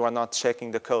banking, you are not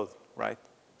checking the code, right?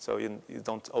 So you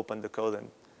don't open the code and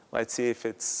let's see if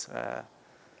it's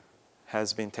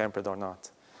has been tampered or not.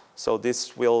 So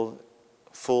this will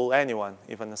fool anyone,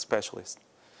 even a specialist.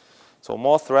 So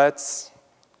more threats,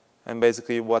 and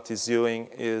basically what it's doing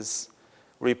is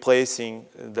replacing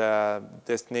the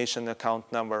destination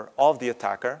account number of the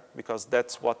attacker, because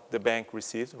that's what the bank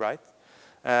received, right?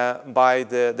 By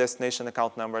the destination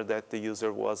account number that the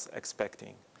user was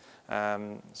expecting.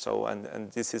 And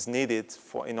this is needed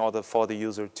in order for the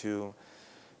user to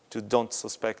don't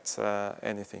suspect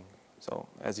anything. So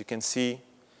as you can see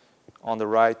on the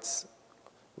right,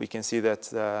 we can see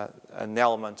that an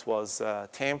element was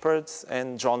tampered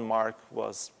and John Mark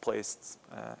was placed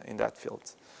in that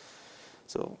field.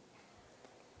 So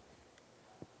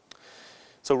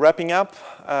wrapping up,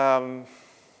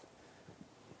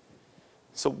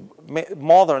 so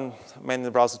modern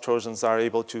Man-in-the-Browser Trojans are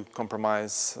able to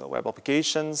compromise web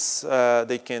applications.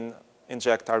 They can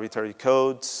inject arbitrary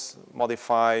codes,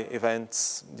 modify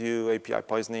events, do API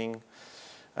poisoning.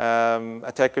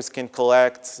 Attackers can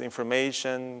collect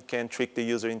information, can trick the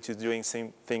user into doing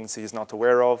things he's not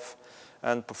aware of,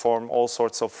 and perform all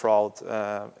sorts of fraud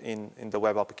in the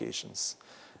web applications.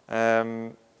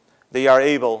 They are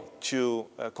able to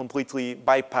completely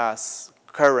bypass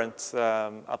current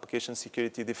application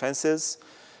security defenses,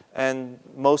 and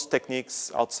most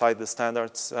techniques outside the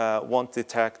standards won't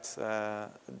detect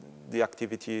the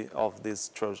activity of these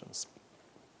Trojans.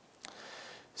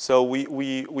 So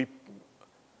we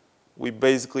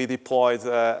basically deployed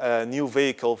a new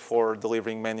vehicle for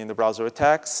delivering man-in-the-browser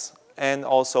attacks, and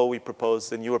also we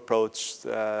proposed a new approach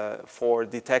for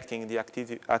detecting the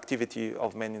activity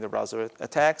of man-in-the-browser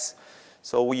attacks.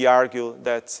 So we argue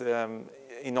that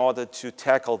in order to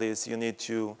tackle this, you need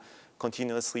to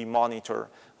continuously monitor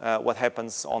what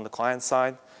happens on the client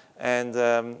side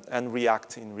and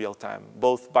react in real time,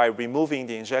 both by removing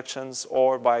the injections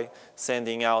or by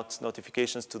sending out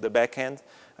notifications to the backend.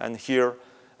 And here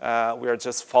we are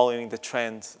just following the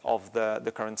trend of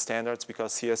the current standards,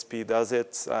 because CSP does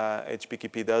it,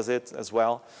 HPKP does it as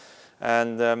well.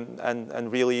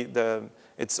 And really,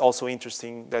 it's also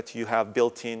interesting that you have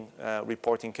built-in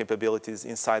reporting capabilities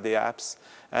inside the apps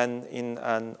and in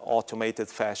an automated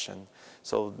fashion.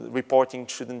 So the reporting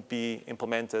shouldn't be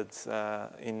implemented,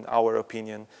 in our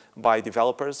opinion, by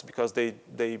developers, because they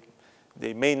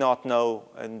may not know,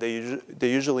 and they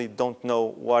usually don't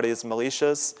know what is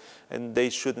malicious, and they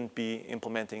shouldn't be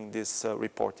implementing this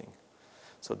reporting.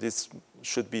 So this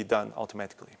should be done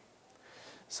automatically.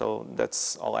 So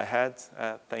that's all I had.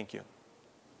 Thank you.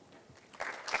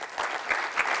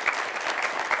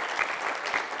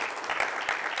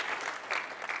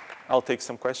 I'll take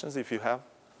some questions if you have.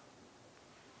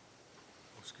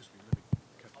 Oh, excuse me.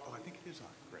 Oh, I think it is on.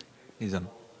 Great. He's on.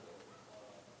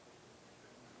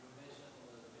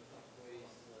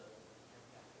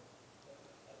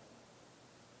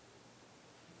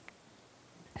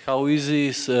 How easy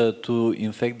is to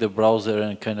infect the browser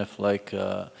and kind of like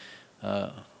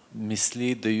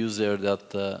mislead the user that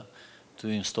to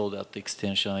install that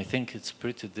extension? I think it's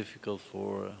pretty difficult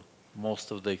for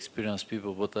most of the experienced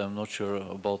people, but I'm not sure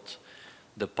about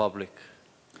the public.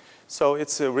 So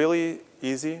it's really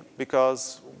easy,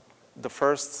 because the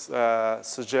first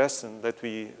suggestion that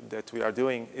we are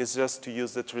doing is just to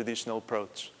use the traditional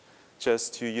approach,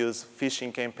 just to use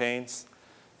phishing campaigns,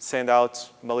 send out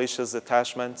malicious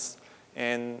attachments,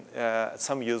 and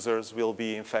some users will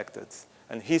be infected.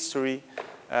 And history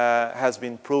has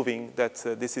been proving that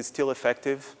this is still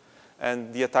effective,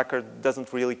 and the attacker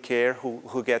doesn't really care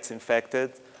who gets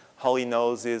infected, all he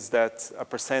knows is that a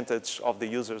percentage of the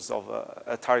users of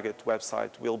a target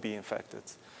website will be infected.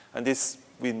 And this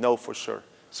we know for sure.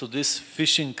 So this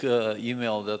phishing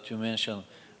email that you mentioned,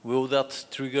 will that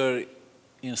trigger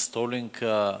installing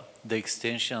the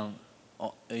extension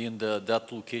in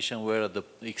that location where the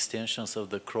extensions of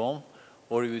the Chrome,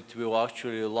 or it will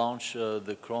actually launch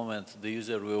the Chrome and the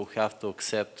user will have to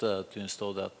accept to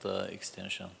install that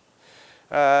extension?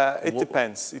 It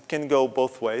depends. It can go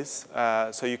both ways.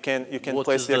 So you can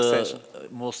place the extension. What is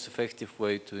the most effective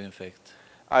way to infect?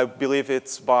 I believe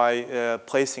it's by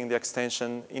placing the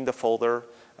extension in the folder.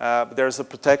 There's a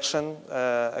protection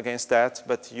against that,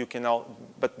 but you can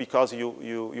but because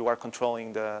you are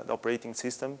controlling the operating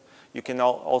system, you can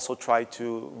also try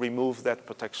to remove that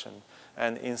protection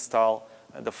and install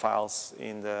the files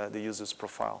in the user's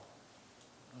profile.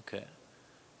 Okay.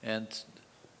 And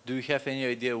do you have any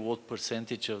idea what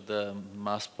percentage of the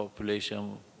mass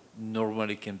population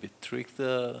normally can be tricked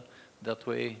that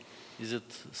way? Is it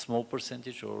small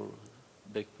percentage or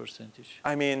big percentage?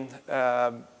 I mean,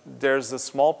 there's a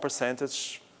small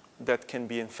percentage that can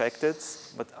be infected,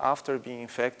 but after being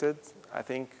infected, I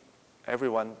think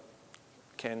everyone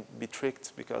can be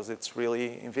tricked because it's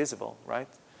really invisible, right?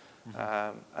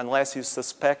 Mm-hmm. Unless you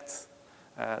suspect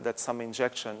that some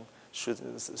injection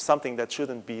something that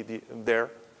shouldn't be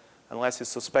there, unless you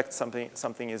suspect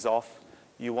something is off,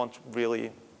 you won't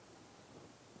really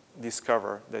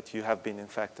discover that you have been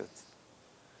infected.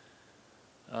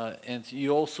 And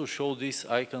you also show these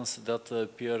icons that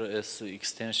appear as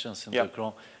extensions in the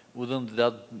Chrome. Wouldn't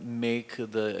that make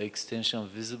the extension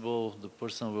visible? The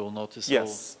person will notice,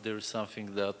 yes, there is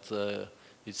something that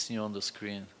it's new on the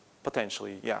screen.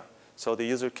 Potentially, yeah. So the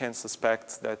user can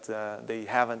suspect that they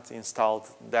haven't installed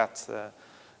that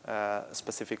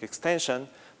specific extension.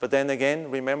 But then again,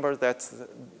 remember that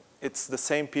it's the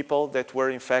same people that were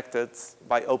infected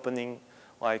by opening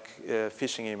like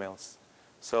phishing emails.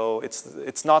 So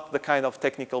it's not the kind of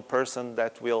technical person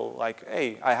that will like,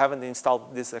 hey, I haven't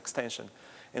installed this extension.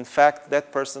 In fact,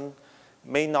 that person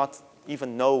may not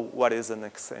even know what is an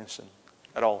extension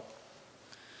at all.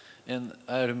 And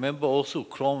I remember also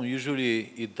Chrome,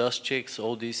 usually it does checks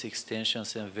all these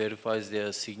extensions and verifies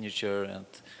their signature and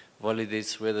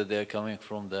validates whether they're coming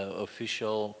from the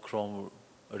official Chrome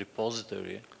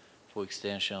repository for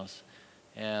extensions,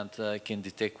 and can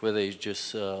detect whether it's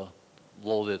just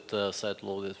site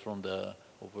loaded from the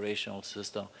operational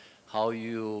system. How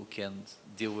you can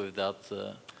deal with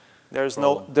that?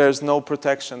 There's no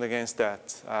protection against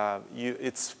that.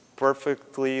 It's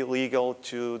perfectly legal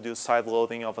to do side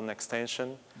loading of an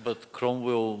extension. But Chrome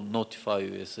will notify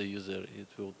you as a user. It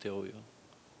will tell you.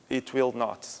 It will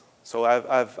not. So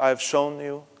I've shown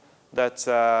you that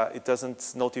it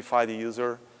doesn't notify the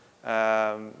user.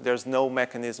 There's no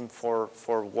mechanism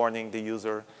for warning the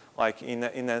user, like in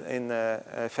an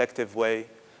effective way,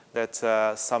 that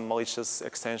some malicious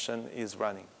extension is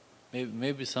running.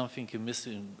 Maybe something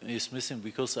is missing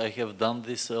because I have done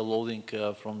this loading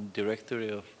from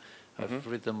directory of. I've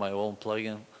written my own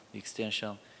plugin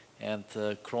extension, and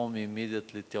Chrome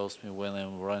immediately tells me when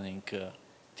I'm running.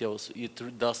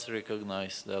 It does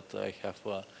recognize that I have.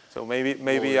 So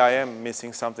maybe I am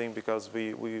missing something because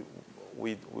we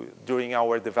during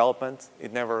our development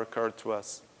it never occurred to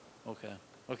us. Okay.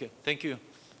 Okay. Thank you.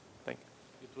 Thank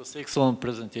you. It was an excellent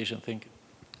presentation. Thank you.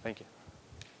 Thank you.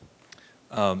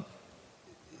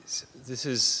 This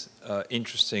is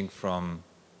interesting from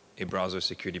a browser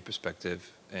security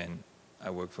perspective, and I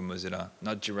work for Mozilla,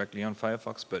 not directly on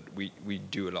Firefox, but we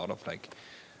do a lot of like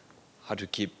how to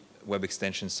keep web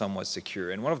extensions somewhat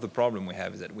secure. And one of the problems we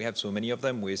have is that we have so many of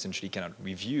them, we essentially cannot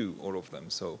review all of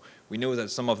them. So we know that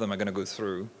some of them are going to go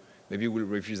through. Maybe we'll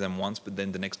review them once, but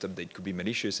then the next update could be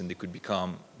malicious, and they could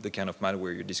become the kind of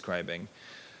malware you're describing.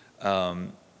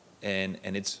 And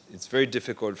it's very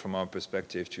difficult from our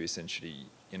perspective to essentially,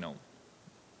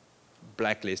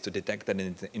 blacklist to detect that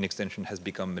an extension has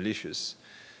become malicious.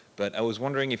 But I was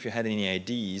wondering if you had any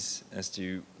ideas as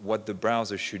to what the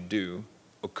browser should do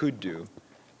or could do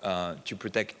to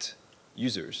protect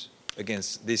users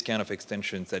against these kind of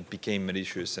extensions that became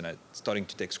malicious and are starting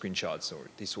to take screenshots or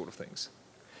these sort of things.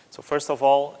 So first of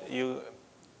all,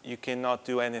 you cannot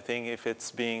do anything if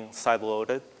it's being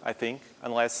sideloaded, I think,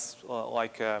 unless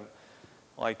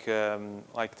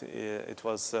it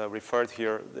was referred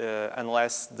here,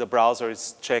 unless the browser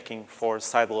is checking for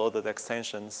sideloaded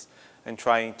extensions and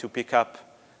trying to pick up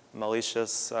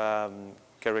malicious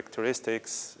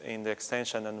characteristics in the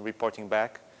extension and reporting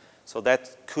back. So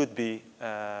that could be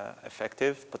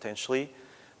effective, potentially.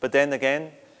 But then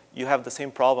again, you have the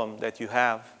same problem that you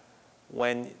have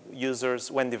when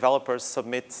developers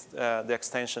submit the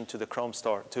extension to the Chrome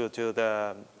store, to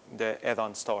the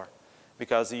add-on store,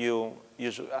 because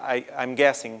I'm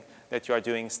guessing that you are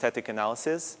doing static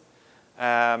analysis.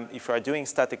 If you are doing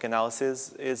static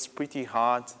analysis, it's pretty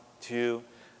hard to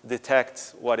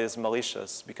detect what is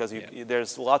malicious, because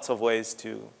there's lots of ways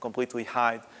to completely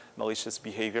hide malicious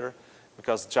behavior,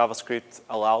 because JavaScript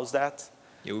allows that.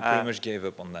 Yeah, we pretty much gave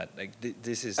up on that. Like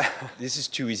this is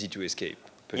too easy to escape.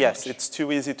 Yes, it's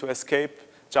too easy to escape.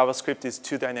 JavaScript is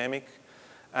too dynamic.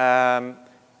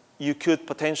 You could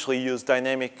potentially use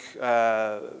dynamic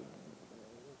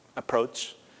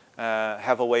approach,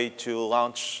 have a way to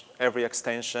launch every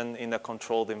extension in a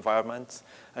controlled environment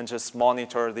and just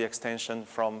monitor the extension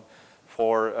for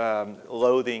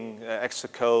loading extra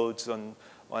codes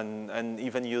and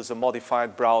even use a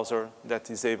modified browser that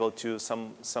is able to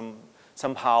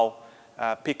somehow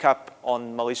pick up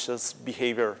on malicious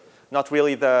behavior. Not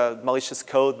really the malicious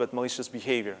code, but malicious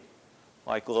behavior,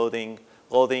 like loading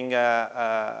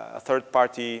a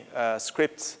third-party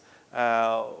script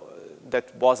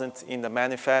that wasn't in the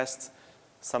manifest,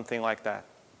 something like that.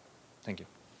 Thank you.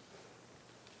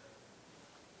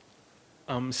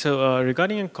 So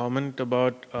regarding a comment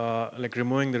about like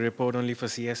removing the report only for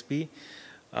CSP,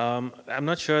 I'm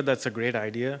not sure that's a great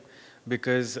idea,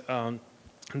 because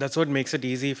that's what makes it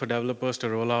easy for developers to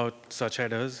roll out such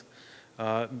headers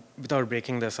without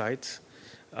breaking their sites.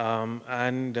 Of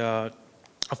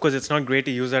course, it's not great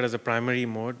to use that as a primary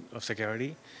mode of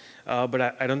security,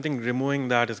 but I don't think removing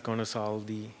that is going to solve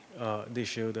the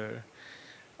issue there.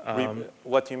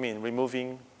 What do you mean,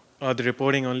 removing? The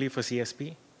reporting only for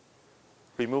CSP?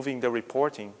 Removing the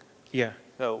reporting? Yeah.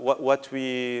 No, what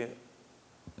we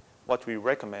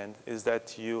recommend is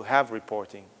that you have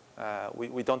reporting.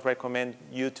 We don't recommend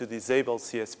you to disable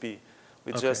CSP.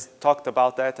 We just talked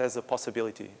about that as a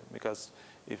possibility, because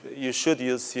you should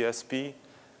use CSP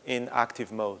in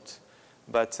active mode.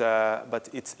 But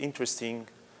it's interesting,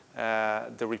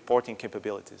 the reporting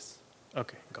capabilities.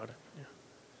 Okay, got it. Yeah.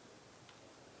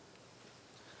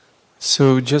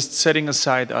 So just setting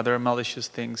aside other malicious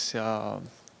things the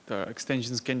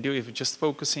extensions can do, if you're just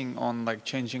focusing on like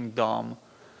changing DOM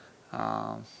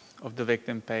of the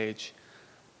victim page,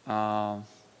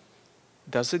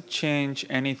 does it change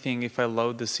anything if I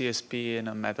load the CSP in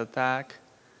a meta tag?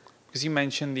 Because you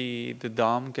mentioned the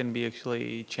DOM can be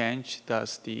actually changed,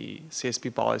 thus the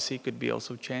CSP policy could be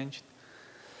also changed.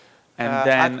 And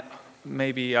then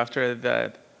maybe after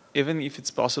that, even if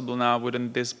it's possible now,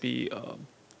 wouldn't this be a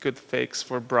good fix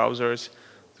for browsers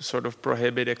to sort of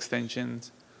prohibit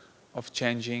extensions of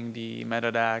changing the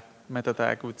meta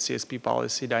tag with CSP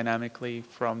policy dynamically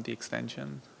from the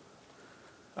extension?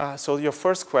 So your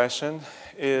first question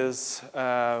is,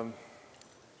 the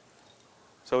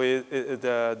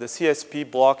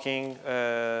CSP blocking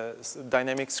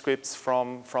dynamic scripts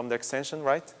from the extension,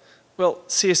 right? Well,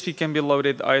 CSP can be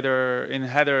loaded either in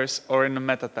headers or in a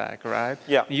meta tag, right?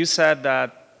 Yeah. You said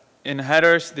that in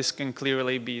headers, this can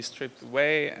clearly be stripped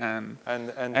away, and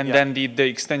then the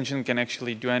extension can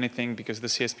actually do anything because the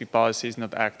CSP policy is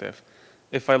not active.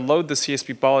 If I load the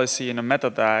CSP policy in a meta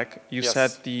tag, you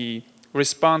said the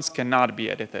response cannot be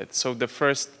edited. So the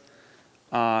first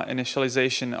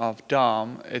initialization of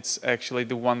DOM, it's actually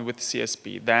the one with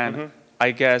CSP. Then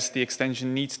I guess the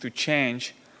extension needs to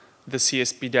change the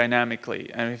CSP dynamically.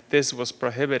 And if this was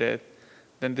prohibited,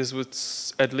 then this would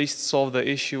at least solve the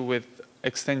issue with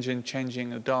extension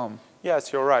changing a DOM.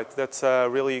 Yes, you're right. That's a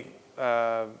really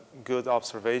good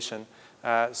observation.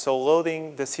 So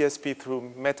loading the CSP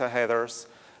through meta headers,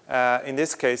 in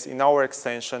this case, in our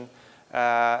extension,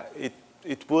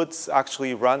 it would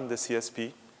actually run the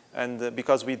CSP. And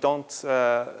because we don't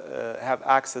have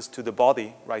access to the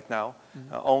body right now,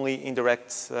 only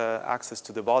indirect access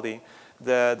to the body,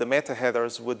 the meta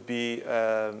headers would be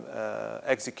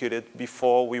executed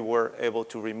before we were able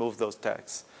to remove those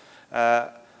tags.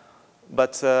 And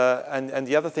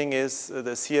the other thing is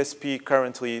the CSP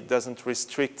currently doesn't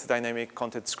restrict dynamic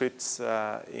content scripts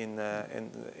in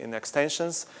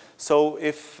extensions. So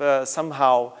if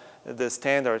somehow the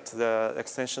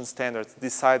extension standard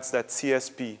decides that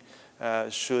CSP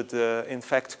should in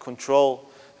fact control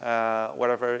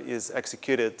whatever is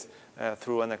executed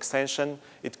through an extension,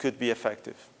 it could be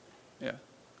effective. Yeah,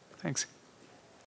 thanks.